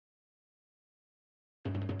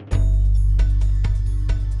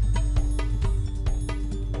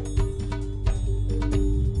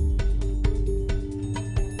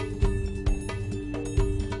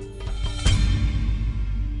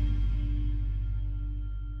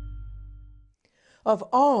Of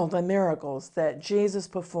all the miracles that Jesus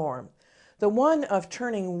performed, the one of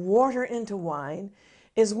turning water into wine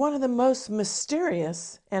is one of the most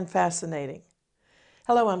mysterious and fascinating.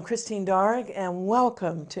 Hello, I'm Christine Darg, and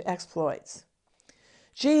welcome to Exploits.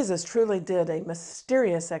 Jesus truly did a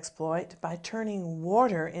mysterious exploit by turning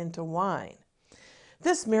water into wine.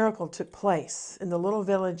 This miracle took place in the little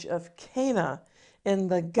village of Cana in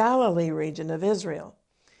the Galilee region of Israel.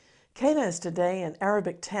 Cana is today an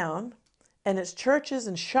Arabic town, and its churches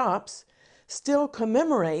and shops still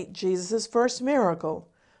commemorate Jesus' first miracle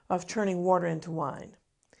of turning water into wine.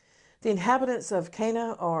 The inhabitants of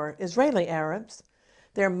Cana are Israeli Arabs.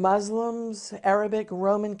 They're Muslims, Arabic,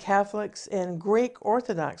 Roman Catholics, and Greek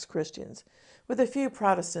Orthodox Christians, with a few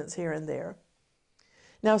Protestants here and there.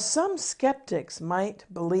 Now, some skeptics might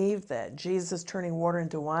believe that Jesus turning water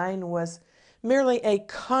into wine was merely a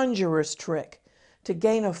conjurer's trick to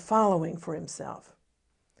gain a following for himself.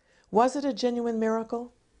 Was it a genuine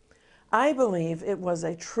miracle? I believe it was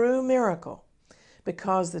a true miracle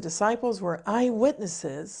because the disciples were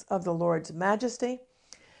eyewitnesses of the Lord's majesty,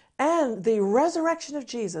 and the resurrection of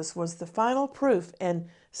Jesus was the final proof and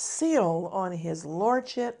seal on his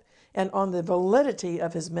lordship and on the validity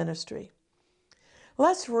of his ministry.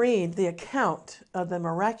 Let's read the account of the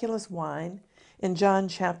miraculous wine in John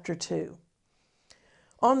chapter 2.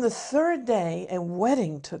 On the third day, a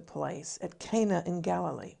wedding took place at Cana in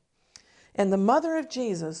Galilee, and the mother of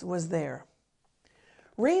Jesus was there.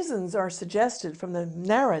 Reasons are suggested from the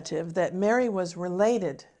narrative that Mary was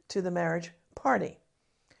related to the marriage party.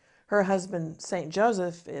 Her husband, St.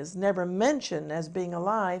 Joseph, is never mentioned as being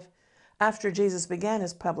alive after Jesus began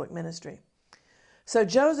his public ministry. So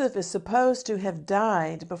Joseph is supposed to have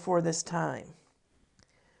died before this time.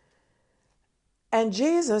 And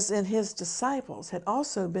Jesus and his disciples had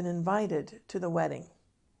also been invited to the wedding.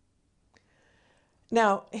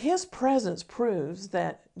 Now, his presence proves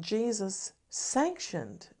that Jesus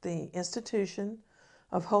sanctioned the institution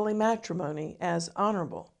of holy matrimony as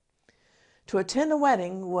honorable. To attend a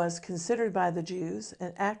wedding was considered by the Jews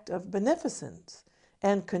an act of beneficence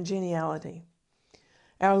and congeniality.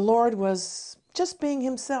 Our Lord was just being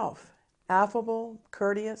himself, affable,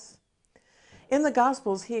 courteous. In the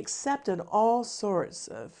Gospels, he accepted all sorts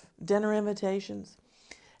of dinner invitations,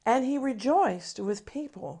 and he rejoiced with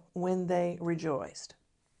people when they rejoiced.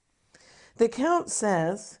 The account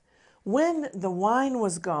says, when the wine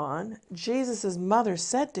was gone, Jesus' mother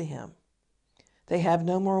said to him, "They have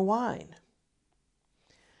no more wine."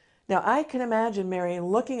 Now, I can imagine Mary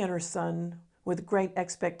looking at her son with great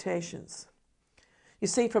expectations. You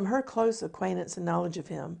see, from her close acquaintance and knowledge of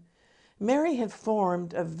him, Mary had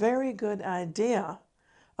formed a very good idea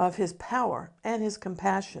of his power and his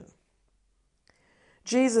compassion.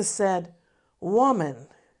 Jesus said, "Woman,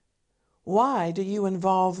 why do you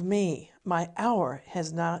involve me? My hour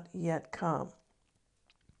has not yet come."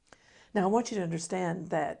 Now, I want you to understand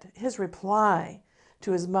that his reply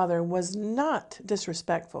to his mother was not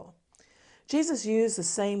disrespectful. Jesus used the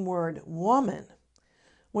same word, woman,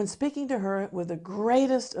 when speaking to her with the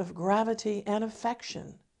greatest of gravity and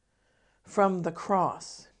affection from the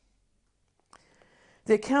cross.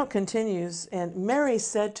 The account continues, and Mary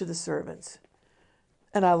said to the servants,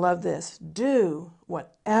 and I love this, "Do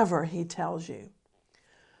whatever he tells you."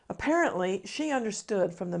 Apparently, she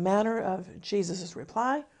understood from the manner of Jesus'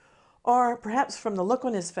 reply, or perhaps from the look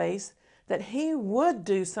on his face, that he would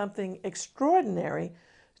do something extraordinary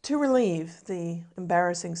to relieve the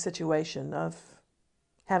embarrassing situation of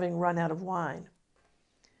having run out of wine.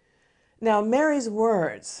 Now, Mary's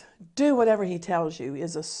words, "Do whatever he tells you,"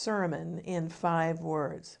 is a sermon in 5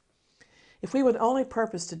 words. If we would only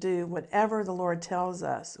purpose to do whatever the Lord tells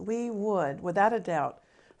us, we would, without a doubt,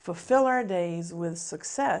 fulfill our days with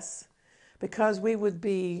success because we would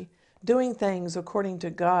be doing things according to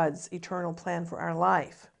God's eternal plan for our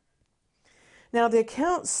life. Now, the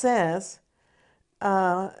account says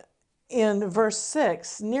in verse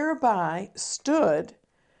 6, nearby stood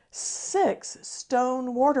 6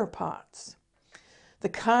 stone water pots, the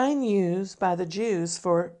kind used by the Jews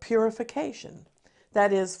for purification,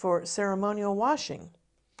 that is, for ceremonial washing,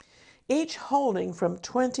 each holding from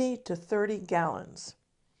 20 to 30 gallons.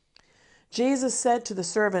 Jesus said to the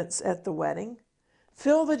servants at the wedding,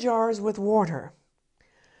 "Fill the jars with water."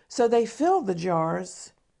 So they filled the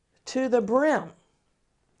jars to the brim.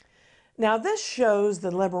 Now, this shows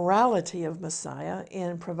the liberality of Messiah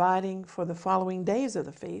in providing for the following days of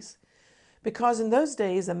the feast, because in those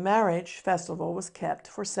days a marriage festival was kept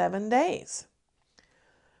for 7 days.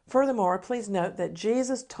 Furthermore, please note that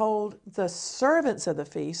Jesus told the servants of the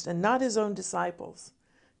feast, and not his own disciples,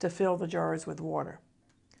 to fill the jars with water.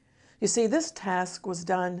 You see, this task was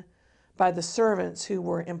done by the servants who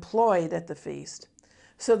were employed at the feast,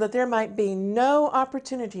 so that there might be no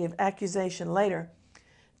opportunity of accusation later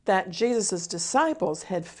that Jesus' disciples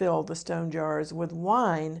had filled the stone jars with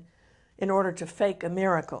wine in order to fake a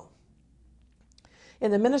miracle.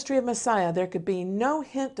 In the ministry of Messiah, there could be no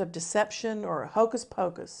hint of deception or hocus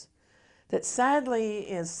pocus that sadly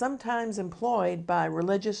is sometimes employed by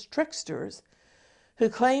religious tricksters who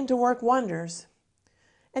claim to work wonders.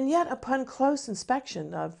 And yet, upon close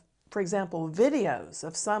inspection of, for example, videos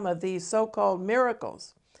of some of these so-called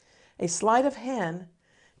miracles, a sleight of hand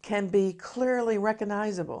can be clearly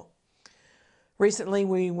recognizable. Recently,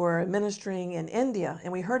 we were ministering in India,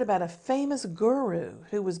 and we heard about a famous guru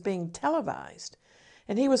who was being televised,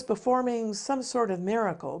 and he was performing some sort of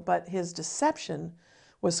miracle, but his deception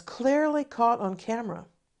was clearly caught on camera.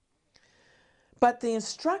 But the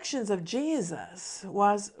instructions of Jesus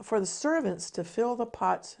was for the servants to fill the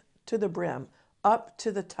pots to the brim, up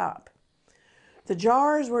to the top. The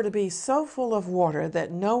jars were to be so full of water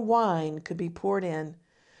that no wine could be poured in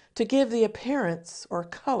to give the appearance or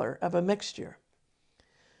color of a mixture.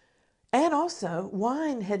 And also,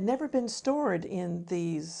 wine had never been stored in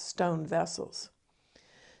these stone vessels.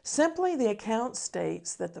 Simply, the account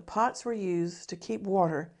states that the pots were used to keep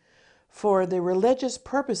water for the religious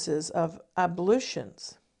purposes of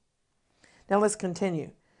ablutions. Now let's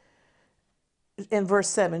continue. In verse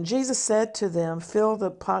 7, Jesus said to them, "Fill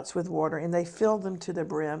the pots with water," and they filled them to the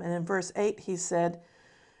brim. And in verse 8, he said,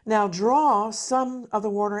 "Now draw some of the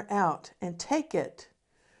water out and take it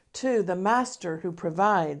to the master who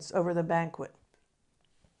provides over the banquet."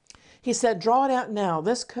 He said, "Draw it out now."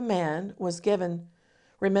 This command was given,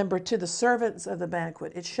 remember, to the servants of the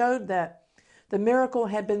banquet. It showed that the miracle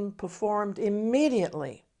had been performed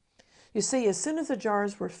immediately. You see, as soon as the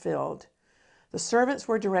jars were filled, the servants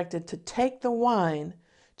were directed to take the wine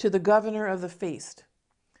to the governor of the feast.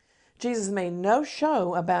 Jesus made no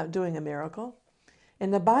show about doing a miracle,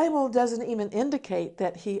 and the Bible doesn't even indicate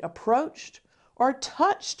that he approached or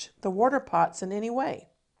touched the water pots in any way.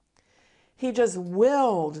 He just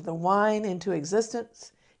willed the wine into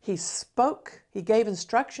existence. He spoke, he gave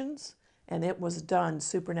instructions, and it was done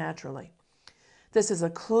supernaturally. This is a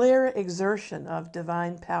clear exertion of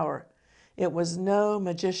divine power. It was no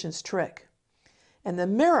magician's trick. And the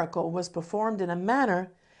miracle was performed in a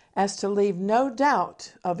manner as to leave no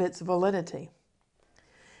doubt of its validity.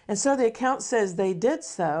 And so the account says they did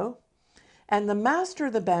so, and the master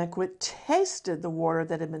of the banquet tasted the water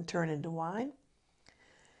that had been turned into wine.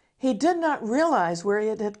 He did not realize where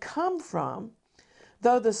it had come from,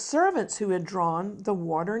 though the servants who had drawn the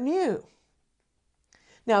water knew.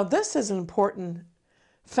 Now, this is an important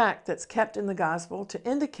fact that's kept in the gospel to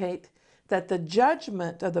indicate that the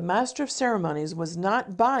judgment of the master of ceremonies was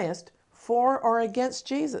not biased for or against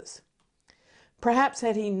Jesus. Perhaps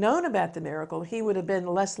had he known about the miracle, he would have been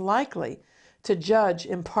less likely to judge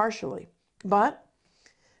impartially. But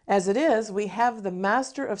as it is, we have the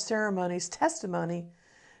master of ceremonies' testimony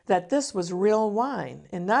that this was real wine,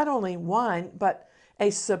 and not only wine, but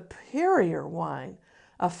a superior wine,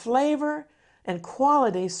 a flavor and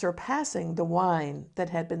quality surpassing the wine that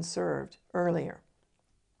had been served earlier.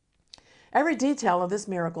 Every detail of this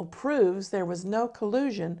miracle proves there was no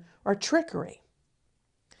collusion or trickery.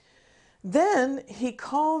 Then he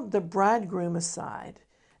called the bridegroom aside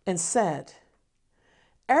and said,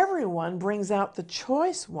 "Everyone brings out the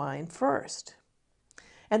choice wine first,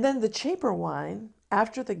 and then the cheaper wine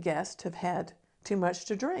after the guests have had too much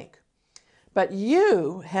to drink. But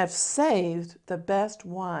you have saved the best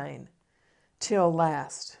wine till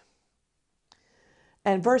last."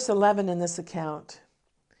 And verse 11 in this account,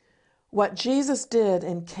 what Jesus did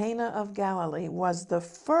in Cana of Galilee was the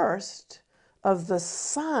first of the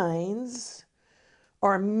signs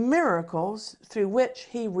or miracles through which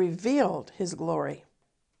he revealed his glory,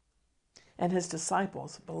 and his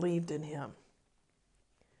disciples believed in him.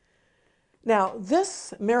 Now,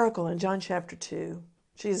 this miracle in John chapter 2,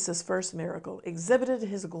 Jesus' first miracle, exhibited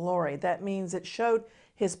his glory. That means it showed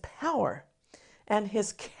his power and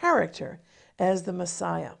his character as the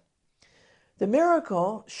Messiah. The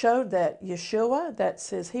miracle showed that Yeshua, that's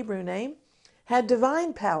his Hebrew name, had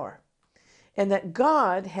divine power, and that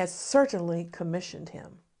God has certainly commissioned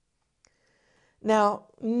him. Now,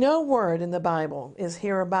 no word in the Bible is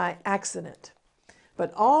here by accident,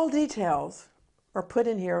 but all details are put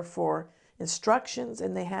in here for instructions,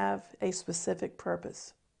 and they have a specific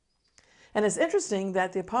purpose. And it's interesting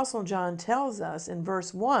that the Apostle John tells us in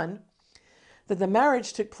verse 1 that the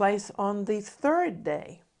marriage took place on the third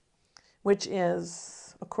day, which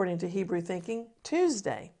is, according to Hebrew thinking,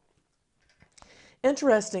 Tuesday.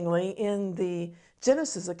 Interestingly, in the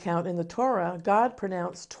Genesis account in the Torah, God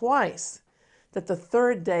pronounced twice that the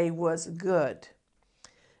third day was good.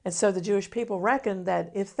 And so the Jewish people reckoned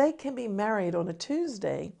that if they can be married on a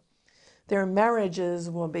Tuesday, their marriages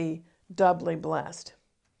will be doubly blessed.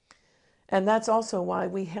 And that's also why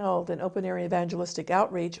we held an open-air evangelistic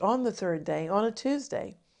outreach on the third day, on a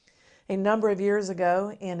Tuesday, a number of years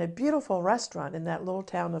ago in a beautiful restaurant in that little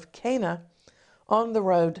town of Cana on the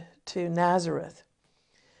road to Nazareth.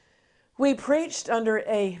 We preached under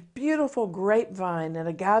a beautiful grapevine at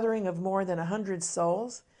a gathering of more than 100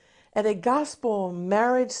 souls at a gospel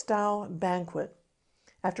marriage-style banquet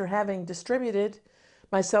after having distributed,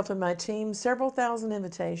 myself and my team, several thousand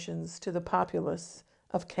invitations to the populace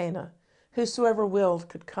of Cana. Whosoever willed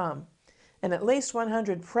could come. And at least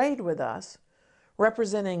 100 prayed with us,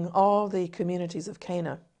 representing all the communities of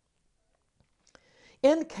Cana.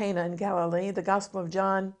 In Cana in Galilee, the Gospel of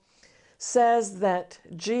John says that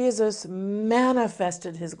Jesus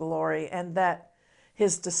manifested his glory and that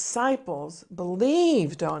his disciples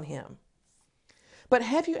believed on him. But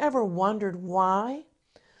have you ever wondered why,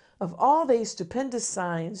 of all these stupendous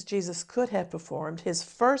signs Jesus could have performed, his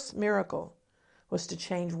first miracle was to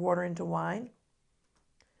change water into wine?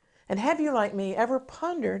 And have you, like me, ever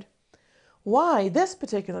pondered why this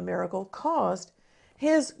particular miracle caused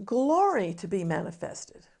his glory to be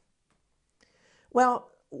manifested? Well,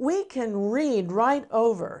 we can read right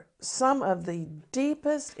over some of the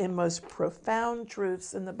deepest and most profound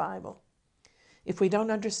truths in the Bible if we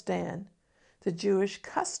don't understand the Jewish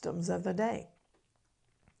customs of the day.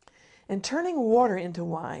 In turning water into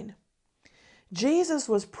wine, Jesus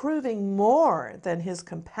was proving more than his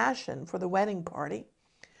compassion for the wedding party.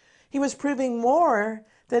 He was proving more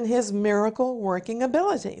than his miracle-working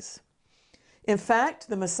abilities. In fact,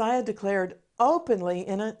 the Messiah declared openly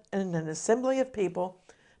in an assembly of people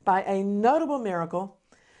by a notable miracle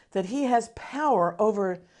that he has power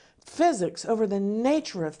over physics, over the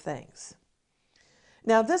nature of things.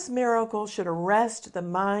 Now, this miracle should arrest the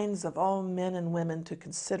minds of all men and women to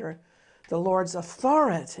consider the Lord's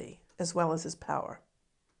authority as well as his power.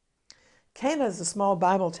 Cana is a small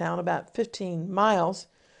Bible town about 15 miles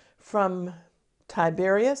from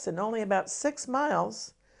Tiberias and only about 6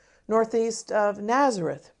 miles northeast of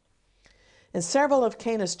Nazareth. In several of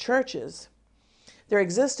Cana's churches, there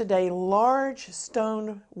exist today large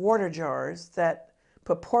stone water jars that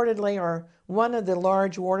purportedly are one of the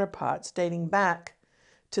large water pots dating back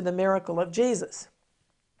to the miracle of Jesus.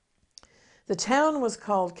 The town was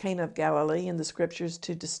called Cana of Galilee in the scriptures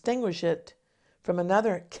to distinguish it from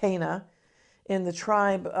another Cana in the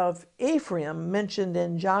tribe of Ephraim mentioned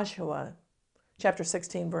in Joshua chapter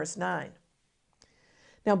 16, verse 9.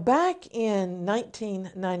 Now, back in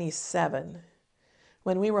 1997,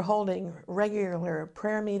 when we were holding regular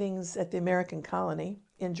prayer meetings at the American Colony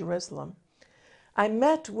in Jerusalem, I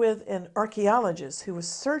met with an archaeologist who was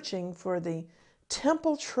searching for the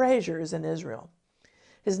temple treasures in Israel.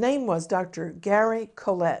 His name was Dr. Gary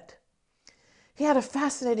Collette. He had a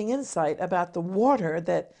fascinating insight about the water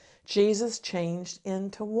that Jesus changed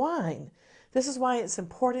into wine. This is why it's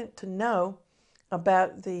important to know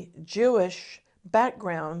about the Jewish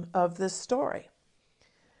background of this story.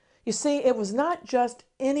 You see, it was not just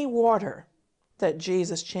any water that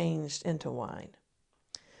Jesus changed into wine.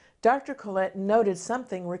 Dr. Collette noted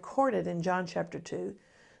something recorded in John chapter 2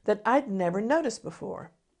 that I'd never noticed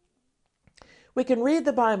before. We can read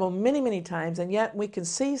the Bible many, many times, and yet we can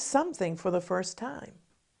see something for the first time.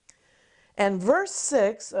 And verse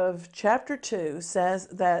 6 of chapter 2 says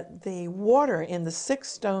that the water in the 6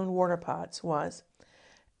 stone water pots was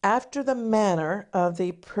after the manner of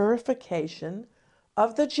the purification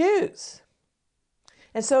of the Jews.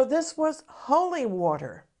 And so this was holy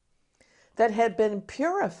water that had been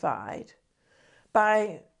purified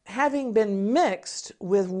by having been mixed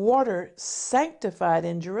with water sanctified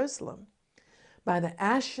in Jerusalem by the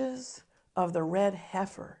ashes of the red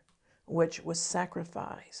heifer, which was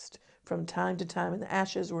sacrificed from time to time, and the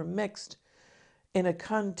ashes were mixed in a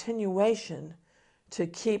continuation to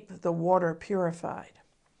keep the water purified.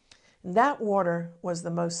 And that water was the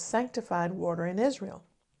most sanctified water in Israel.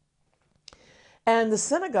 And the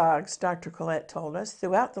synagogues, Dr. Collette told us,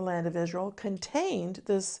 throughout the land of Israel contained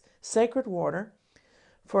this sacred water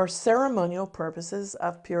for ceremonial purposes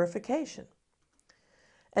of purification.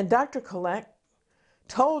 And Dr. Collette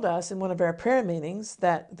told us in one of our prayer meetings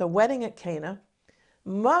that the wedding at Cana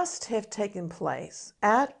must have taken place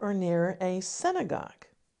at or near a synagogue,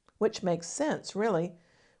 which makes sense, really,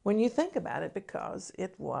 when you think about it, because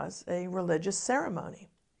it was a religious ceremony.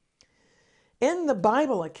 In the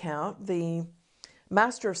Bible account, the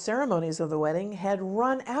master of ceremonies of the wedding had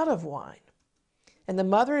run out of wine, and the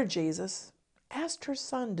mother of Jesus asked her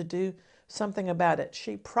son to do something about it.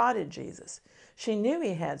 She prodded Jesus. She knew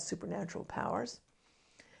he had supernatural powers.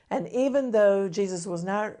 And even though Jesus was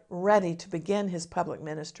not ready to begin his public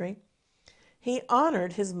ministry, he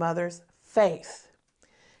honored his mother's faith.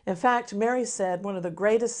 In fact, Mary said one of the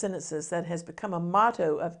greatest sentences that has become a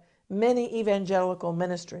motto of many evangelical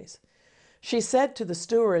ministries. She said to the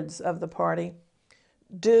stewards of the party,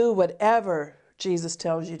 "Do whatever Jesus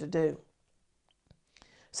tells you to do."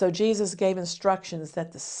 So Jesus gave instructions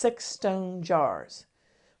that the 6 stone jars,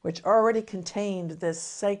 which already contained this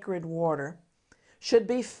sacred water, should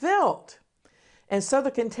be filled. And so the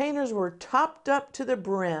containers were topped up to the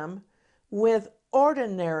brim with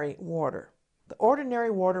ordinary water. The ordinary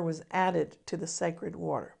water was added to the sacred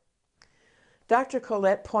water. Dr.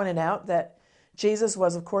 Collette pointed out that Jesus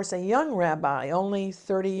was, of course, a young rabbi, only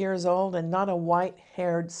 30 years old, and not a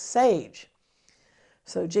white-haired sage.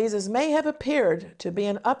 So Jesus may have appeared to be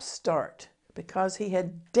an upstart because he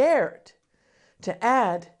had dared to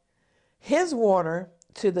add his water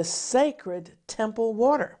to the sacred temple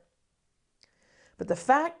water. But the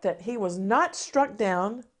fact that he was not struck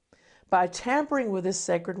down by tampering with this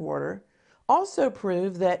sacred water also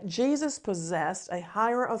proved that Jesus possessed a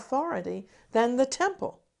higher authority than the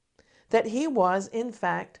temple, that he was, in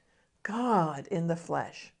fact, God in the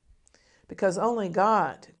flesh, because only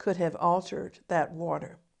God could have altered that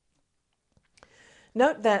water.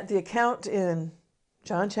 Note that the account in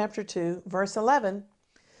John chapter 2, verse 11,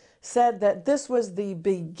 said that this was the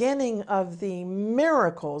beginning of the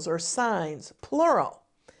miracles or signs, plural,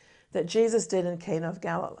 that Jesus did in Cana of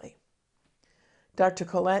Galilee. Dr.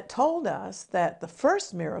 Collette told us that the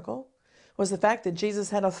first miracle was the fact that Jesus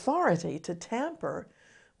had authority to tamper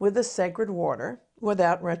with the sacred water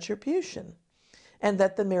without retribution, and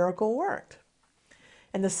that the miracle worked.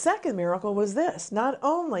 And the second miracle was this: not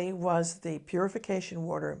only was the purification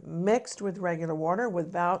water mixed with regular water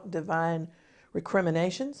without divine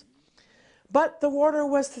recriminations, but the water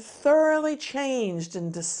was thoroughly changed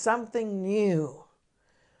into something new,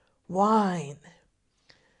 wine.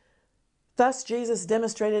 Thus, Jesus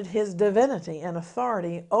demonstrated his divinity and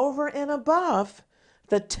authority over and above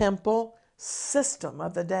the temple system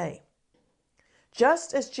of the day.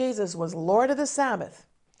 Just as Jesus was Lord of the Sabbath,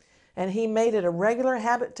 and he made it a regular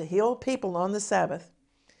habit to heal people on the Sabbath,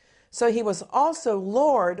 so he was also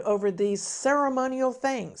Lord over these ceremonial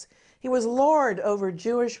things. He was Lord over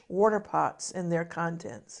Jewish water pots and their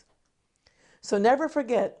contents. So never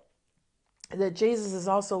forget that Jesus is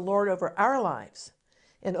also Lord over our lives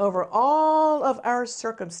and over all of our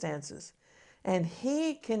circumstances, and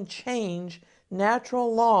he can change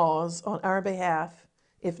natural laws on our behalf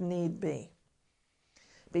if need be.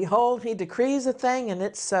 Behold, he decrees a thing, and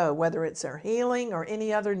it's so, whether it's our healing or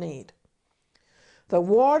any other need. The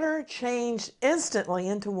water changed instantly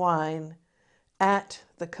into wine at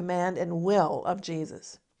the command and will of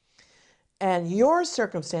Jesus. And your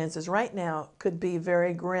circumstances right now could be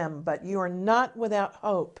very grim, but you are not without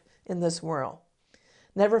hope in this world.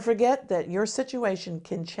 Never forget that your situation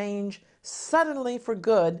can change suddenly for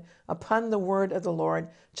good upon the word of the Lord,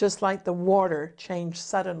 just like the water changed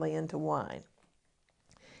suddenly into wine.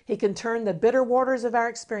 He can turn the bitter waters of our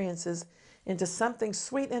experiences into something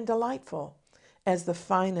sweet and delightful as the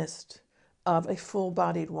finest of a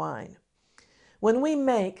full-bodied wine. When we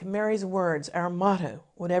make Mary's words our motto,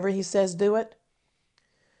 whatever he says, do it,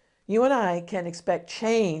 you and I can expect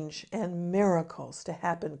change and miracles to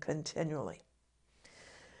happen continually.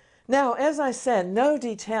 Now, as I said, no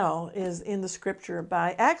detail is in the scripture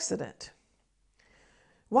by accident.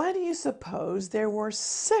 Why do you suppose there were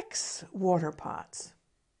 6 water pots?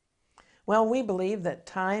 Well, we believe that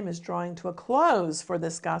time is drawing to a close for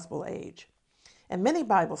this gospel age, and many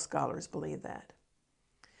Bible scholars believe that.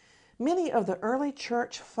 Many of the early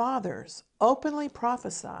church fathers openly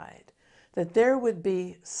prophesied that there would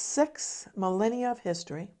be 6 millennia of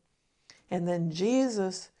history, and then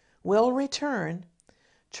Jesus will return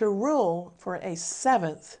to rule for a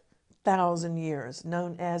 7th 1,000 years,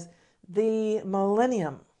 known as the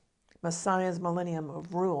millennium, Messiah's millennium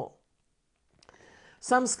of rule.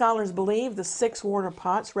 Some scholars believe the 6 water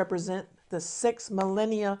pots represent the 6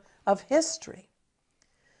 millennia of history.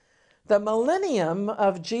 The millennium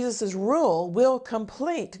of Jesus' rule will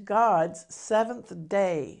complete God's 7th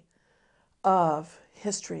day of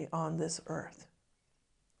history on this earth.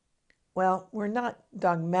 Well, we're not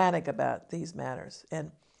dogmatic about these matters,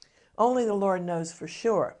 and only the Lord knows for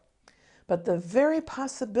sure. But the very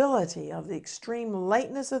possibility of the extreme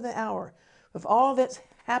lateness of the hour, of all that's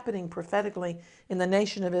happening prophetically in the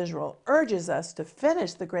nation of Israel, urges us to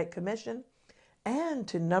finish the Great Commission and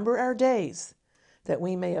to number our days, that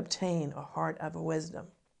we may obtain a heart of wisdom.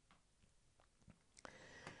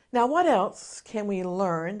 Now, what else can we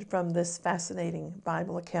learn from this fascinating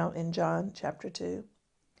Bible account in John chapter 2?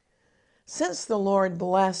 Since the Lord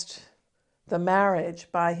blessed the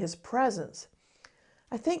marriage by his presence,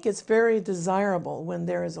 I think it's very desirable when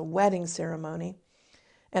there is a wedding ceremony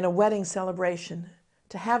and a wedding celebration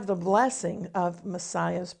to have the blessing of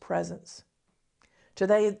Messiah's presence.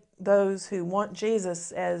 Today, those who want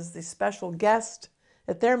Jesus as the special guest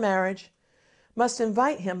at their marriage must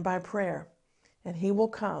invite him by prayer, and he will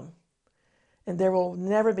come, and there will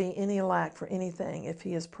never be any lack for anything if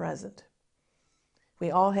he is present.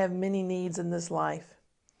 We all have many needs in this life,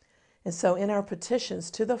 and so in our petitions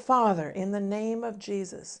to the Father, in the name of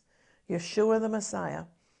Jesus, Yeshua the Messiah,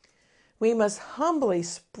 we must humbly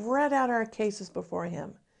spread out our cases before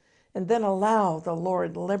him and then allow the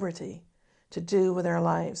Lord liberty to do with our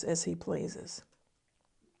lives as he pleases.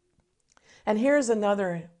 And here's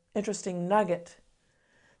another interesting nugget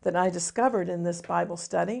that I discovered in this Bible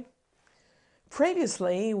study.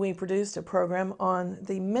 Previously, we produced a program on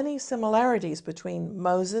the many similarities between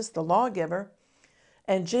Moses, the lawgiver,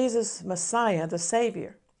 and Jesus, Messiah, the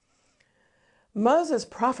Savior. Moses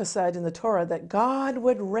prophesied in the Torah that God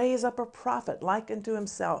would raise up a prophet like unto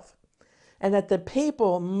himself, and that the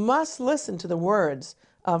people must listen to the words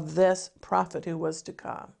of this prophet who was to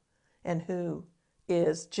come, and who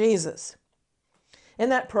is Jesus. In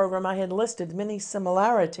that program, I had listed many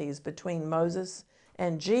similarities between Moses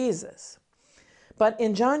and Jesus. But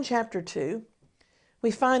in John chapter 2, we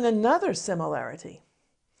find another similarity.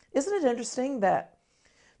 Isn't it interesting that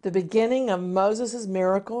the beginning of Moses'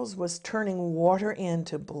 miracles was turning water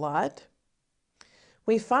into blood?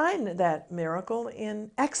 We find that miracle in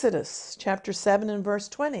Exodus chapter 7 and verse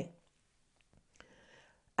 20.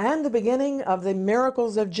 And the beginning of the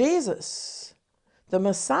miracles of Jesus, the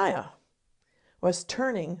Messiah, was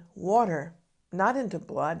turning water not into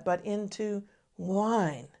blood, but into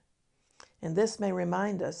wine. And this may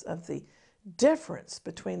remind us of the difference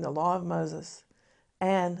between the law of Moses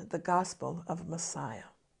and the gospel of Messiah.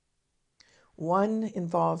 One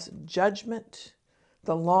involves judgment,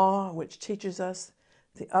 the law which teaches us.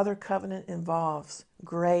 The other covenant involves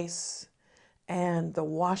grace and the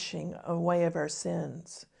washing away of our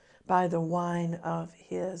sins by the wine of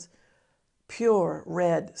his pure,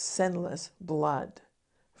 red, sinless blood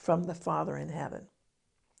from the Father in heaven.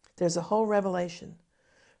 There's a whole revelation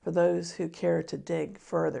for those who care to dig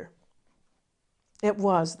further. It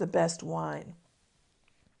was the best wine.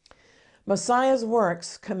 Messiah's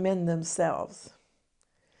works commend themselves.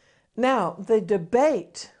 Now, the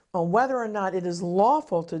debate on whether or not it is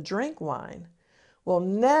lawful to drink wine will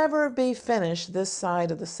never be finished this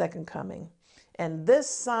side of the second coming. And this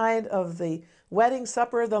side of the wedding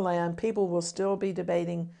supper of the Lamb, people will still be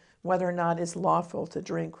debating whether or not it's lawful to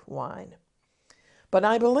drink wine. But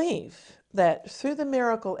I believe that through the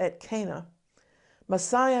miracle at Cana,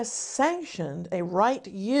 Messiah sanctioned a right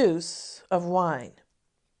use of wine.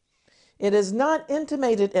 It is not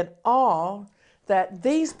intimated at all that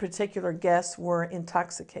these particular guests were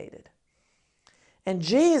intoxicated. And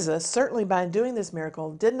Jesus, certainly by doing this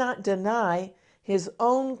miracle, did not deny his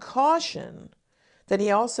own caution that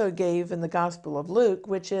he also gave in the Gospel of Luke,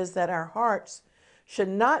 which is that our hearts should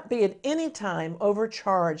not be at any time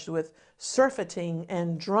overcharged with surfeiting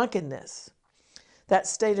and drunkenness. That's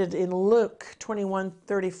stated in Luke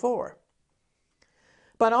 21:34.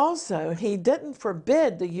 But also, he didn't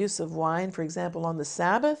forbid the use of wine, for example, on the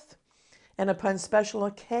Sabbath and upon special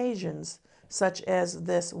occasions, such as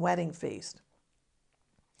this wedding feast.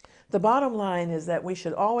 The bottom line is that we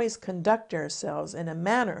should always conduct ourselves in a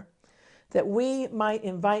manner that we might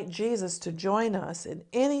invite Jesus to join us in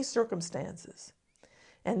any circumstances,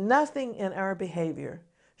 and nothing in our behavior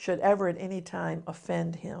should ever at any time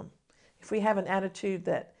offend him. If we have an attitude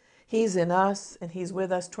that he's in us and he's with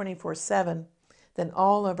us 24/7, then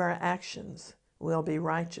all of our actions will be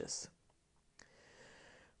righteous.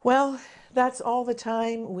 Well, that's all the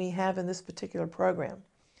time we have in this particular program.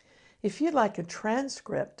 If you'd like a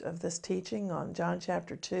transcript of this teaching on John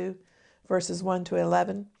chapter 2, verses 1 to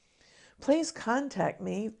 11, please contact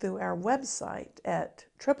me through our website at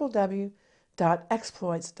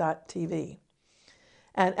www.exploits.tv.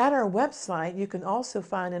 And at our website, you can also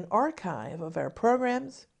find an archive of our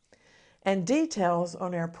programs and details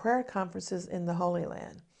on our prayer conferences in the Holy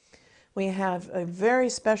Land. We have a very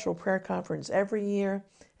special prayer conference every year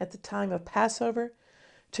at the time of Passover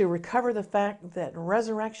to recover the fact that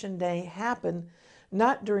Resurrection Day happened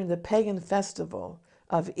not during the pagan festival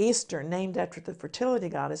of Easter, named after the fertility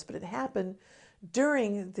goddess, but it happened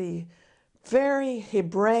during the very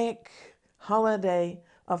Hebraic holiday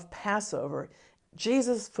of Passover.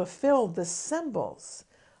 Jesus fulfilled the symbols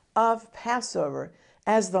of Passover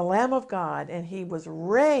as the Lamb of God, and he was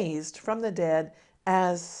raised from the dead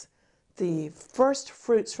as the first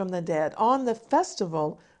fruits from the dead on the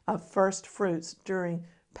festival of first fruits during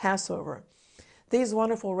Passover. These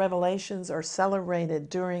wonderful revelations are celebrated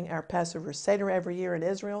during our Passover Seder every year in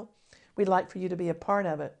Israel. We'd like for you to be a part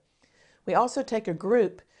of it. We also take a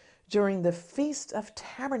group during the Feast of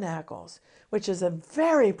Tabernacles, which is a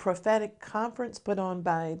very prophetic conference put on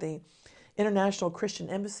by the International Christian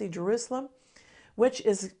Embassy, Jerusalem, which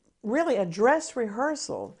is really a dress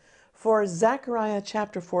rehearsal for Zechariah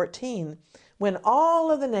chapter 14, when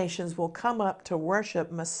all of the nations will come up to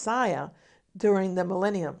worship Messiah during the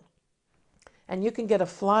millennium. And you can get a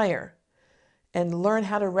flyer and learn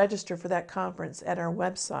how to register for that conference at our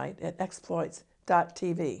website at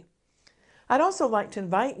exploits.tv. I'd also like to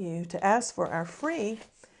invite you to ask for our free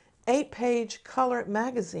 8-page color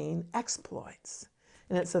magazine, Exploits,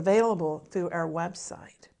 and it's available through our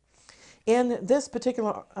website. In this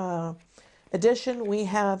particular edition, we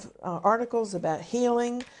have articles about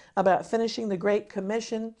healing, about finishing the Great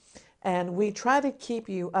Commission, and we try to keep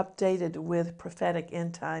you updated with prophetic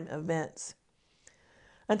end-time events.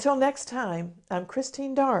 Until next time, I'm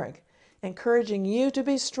Christine Darg, encouraging you to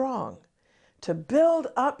be strong, to build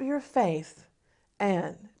up your faith,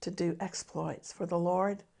 and to do exploits for the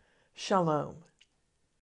Lord. Shalom.